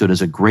be understood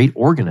as a great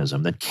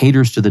organism that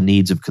caters to the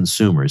needs of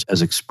consumers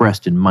as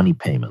expressed in money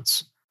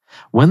payments.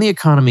 When the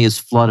economy is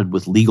flooded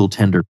with legal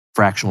tender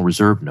fractional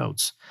reserve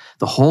notes,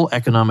 the whole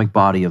economic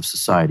body of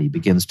society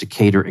begins to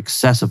cater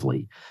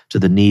excessively to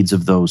the needs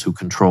of those who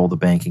control the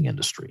banking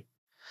industry.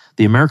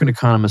 The American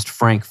economist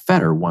Frank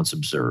Fetter once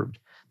observed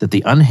that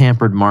the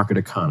unhampered market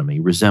economy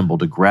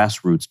resembled a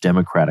grassroots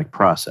democratic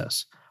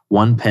process,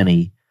 1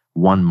 penny,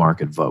 1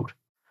 market vote.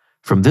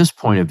 From this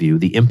point of view,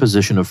 the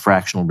imposition of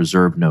fractional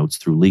reserve notes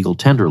through legal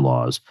tender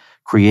laws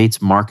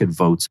creates market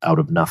votes out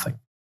of nothing.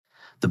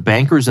 The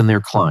bankers and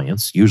their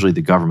clients, usually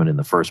the government in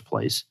the first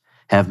place,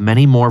 have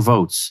many more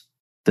votes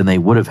than they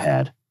would have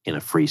had in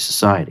a free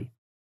society.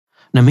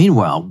 Now,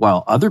 meanwhile,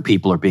 while other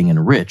people are being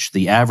enriched,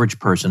 the average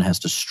person has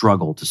to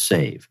struggle to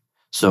save.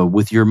 So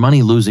with your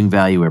money losing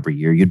value every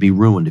year, you'd be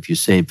ruined if you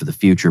saved for the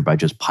future by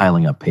just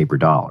piling up paper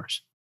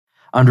dollars.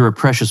 Under a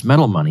precious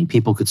metal money,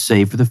 people could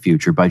save for the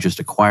future by just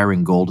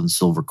acquiring gold and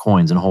silver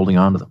coins and holding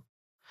on to them.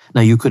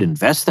 Now, you could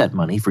invest that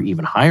money for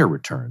even higher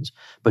returns,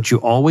 but you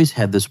always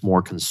had this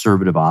more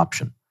conservative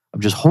option of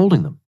just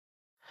holding them.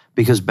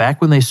 Because back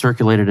when they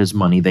circulated as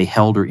money, they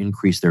held or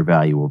increased their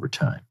value over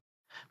time.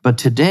 But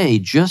today,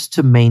 just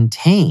to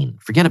maintain,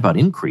 forget about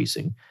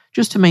increasing,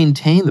 just to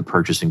maintain the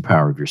purchasing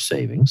power of your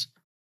savings,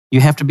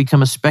 you have to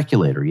become a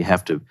speculator. You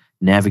have to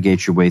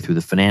navigate your way through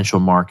the financial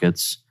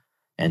markets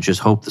and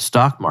just hope the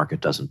stock market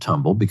doesn't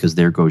tumble, because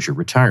there goes your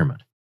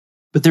retirement.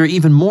 But there are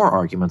even more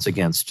arguments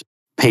against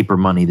paper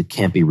money that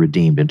can't be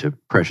redeemed into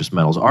precious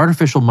metals.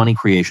 Artificial money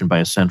creation by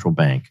a central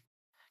bank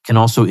can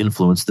also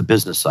influence the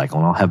business cycle,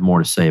 and I'll have more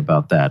to say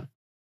about that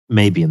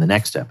maybe in the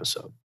next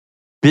episode.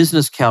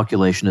 Business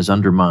calculation is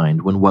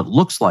undermined when what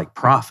looks like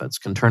profits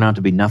can turn out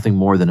to be nothing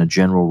more than a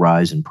general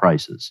rise in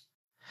prices.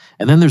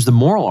 And then there's the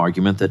moral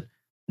argument that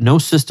no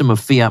system of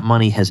fiat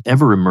money has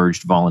ever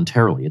emerged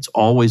voluntarily. It's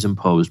always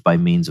imposed by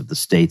means of the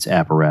state's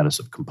apparatus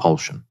of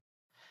compulsion.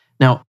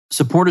 Now,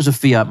 supporters of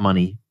fiat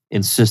money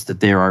insist that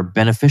there are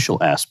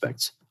beneficial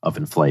aspects of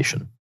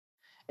inflation.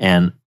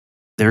 And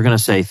they're going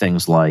to say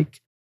things like,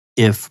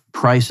 if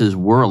prices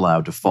were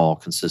allowed to fall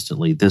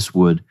consistently, this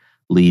would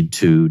lead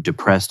to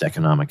depressed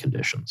economic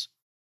conditions.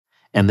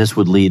 And this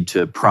would lead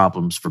to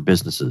problems for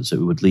businesses. It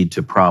would lead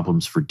to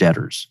problems for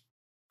debtors.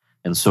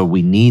 And so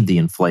we need the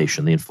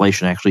inflation. The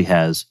inflation actually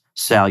has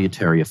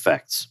salutary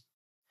effects.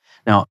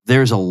 Now,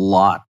 there's a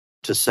lot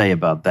to say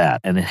about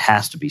that, and it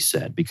has to be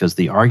said, because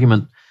the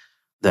argument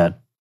that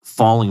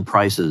falling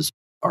prices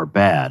are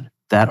bad,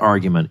 that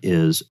argument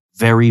is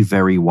very,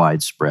 very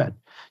widespread.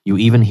 You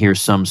even hear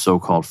some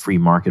so-called free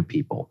market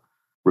people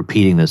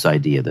repeating this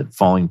idea that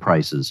falling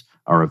prices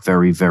are a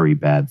very, very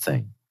bad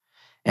thing.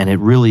 And it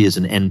really is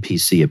an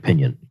NPC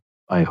opinion.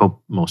 I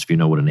hope most of you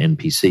know what an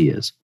NPC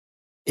is.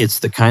 It's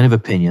the kind of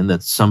opinion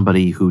that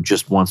somebody who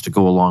just wants to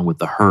go along with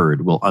the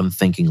herd will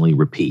unthinkingly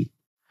repeat.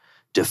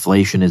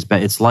 Deflation is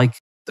bad. It's like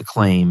the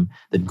claim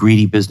that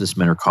greedy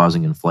businessmen are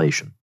causing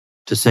inflation.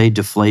 To say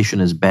deflation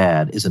is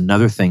bad is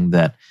another thing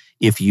that,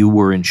 if you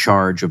were in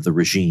charge of the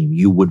regime,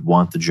 you would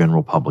want the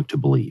general public to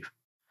believe.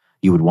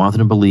 You would want them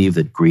to believe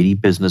that greedy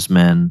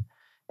businessmen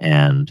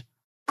and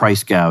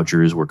price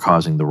gougers were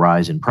causing the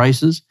rise in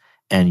prices,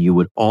 and you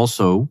would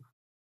also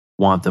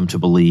want them to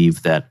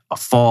believe that a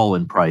fall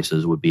in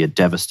prices would be a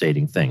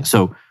devastating thing.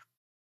 So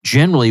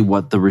generally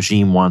what the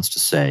regime wants to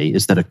say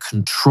is that a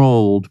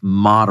controlled,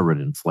 moderate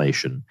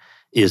inflation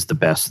is the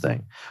best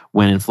thing.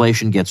 When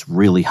inflation gets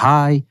really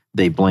high,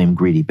 they blame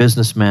greedy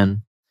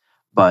businessmen,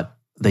 but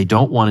they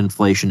don't want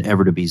inflation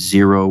ever to be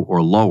zero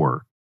or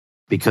lower,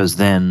 because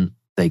then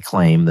they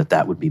claim that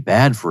that would be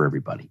bad for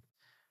everybody.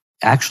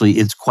 Actually,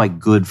 it's quite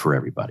good for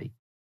everybody,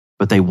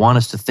 but they want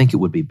us to think it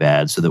would be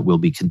bad so that we'll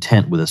be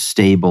content with a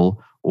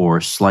stable or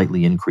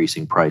slightly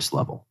increasing price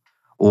level,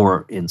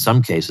 or in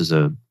some cases,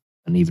 an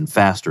even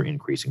faster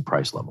increasing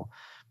price level.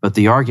 But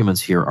the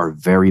arguments here are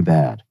very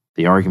bad.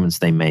 The arguments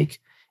they make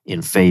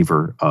in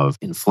favor of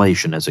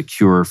inflation as a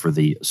cure for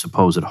the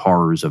supposed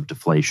horrors of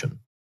deflation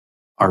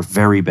are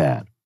very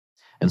bad.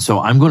 And so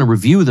I'm going to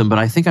review them, but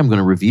I think I'm going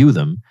to review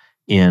them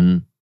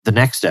in the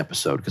next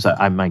episode, because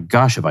my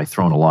gosh, have I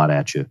thrown a lot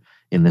at you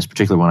in this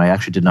particular one. I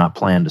actually did not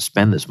plan to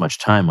spend this much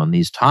time on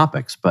these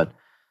topics, but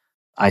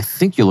I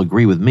think you'll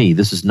agree with me.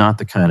 This is not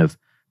the kind of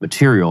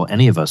material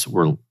any of us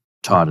were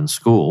taught in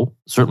school.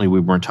 Certainly we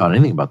weren't taught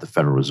anything about the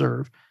Federal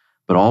Reserve,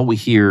 but all we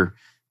hear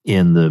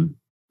in the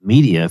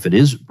media, if it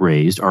is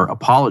raised, are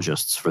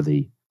apologists for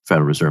the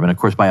Federal Reserve. And of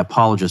course, by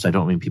apologists, I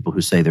don't mean people who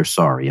say they're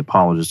sorry.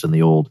 Apologists in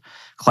the old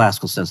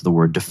classical sense of the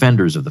word,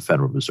 defenders of the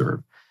Federal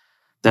Reserve.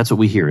 That's what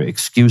we hear,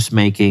 excuse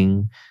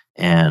making,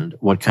 and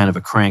what kind of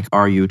a crank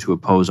are you to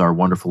oppose our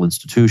wonderful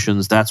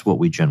institutions? That's what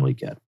we generally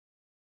get.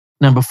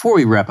 Now, before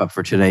we wrap up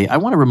for today, I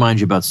want to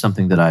remind you about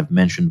something that I've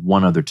mentioned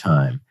one other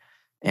time,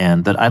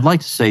 and that I'd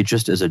like to say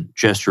just as a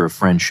gesture of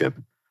friendship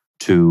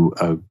to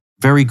a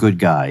very good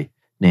guy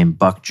named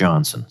Buck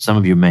Johnson. Some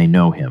of you may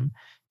know him,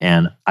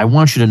 and I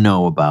want you to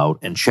know about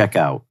and check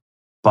out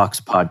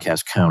Buck's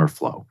podcast,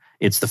 Counterflow.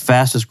 It's the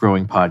fastest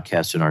growing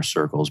podcast in our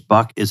circles.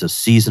 Buck is a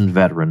seasoned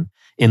veteran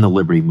in the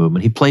liberty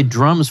movement. He played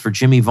drums for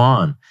Jimmy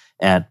Vaughn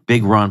at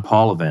big Ron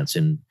Paul events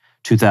in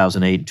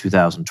 2008 and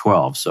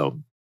 2012. So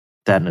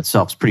that in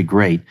itself is pretty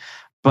great.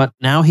 But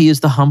now he is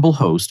the humble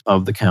host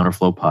of the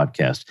Counterflow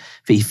podcast.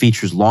 He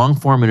features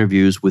long-form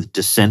interviews with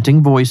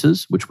dissenting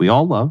voices, which we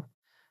all love.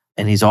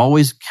 And he's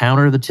always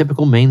counter the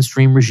typical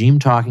mainstream regime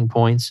talking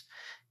points.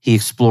 He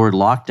explored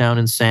lockdown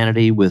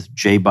insanity with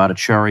Jay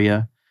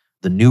Bhattacharya,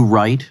 the new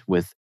right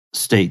with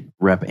State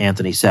Rep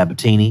Anthony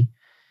Sabatini,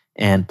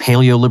 and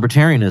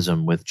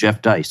paleo-libertarianism with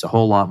Jeff Dice, a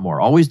whole lot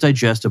more. Always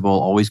digestible,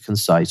 always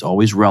concise,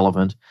 always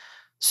relevant.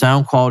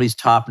 Sound quality's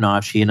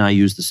top-notch. He and I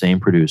use the same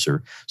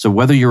producer. So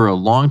whether you're a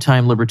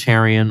longtime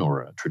libertarian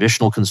or a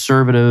traditional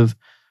conservative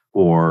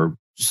or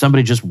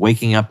somebody just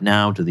waking up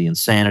now to the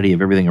insanity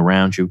of everything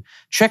around you,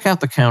 check out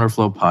the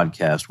Counterflow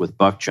podcast with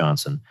Buck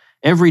Johnson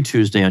every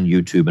Tuesday on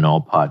YouTube and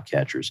all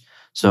podcatchers.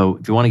 So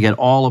if you want to get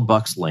all of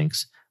Buck's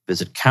links,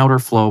 visit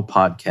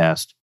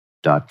counterflowpodcast.com.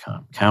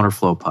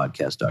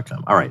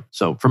 Counterflowpodcast.com. All right.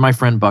 So for my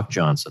friend Buck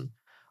Johnson,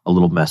 a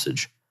little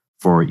message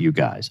for you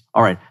guys.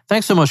 All right.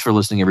 Thanks so much for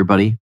listening,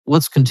 everybody.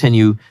 Let's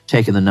continue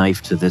taking the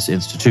knife to this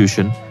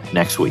institution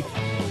next week.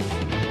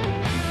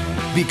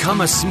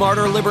 Become a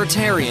smarter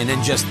libertarian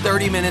in just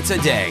 30 minutes a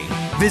day.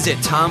 Visit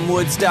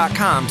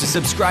tomwoods.com to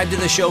subscribe to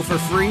the show for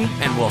free,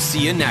 and we'll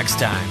see you next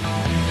time.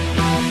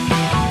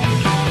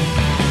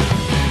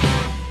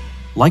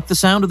 Like the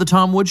sound of The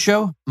Tom Woods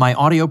Show? My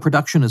audio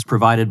production is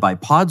provided by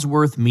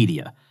Podsworth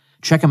Media.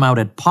 Check them out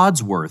at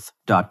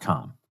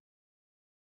podsworth.com.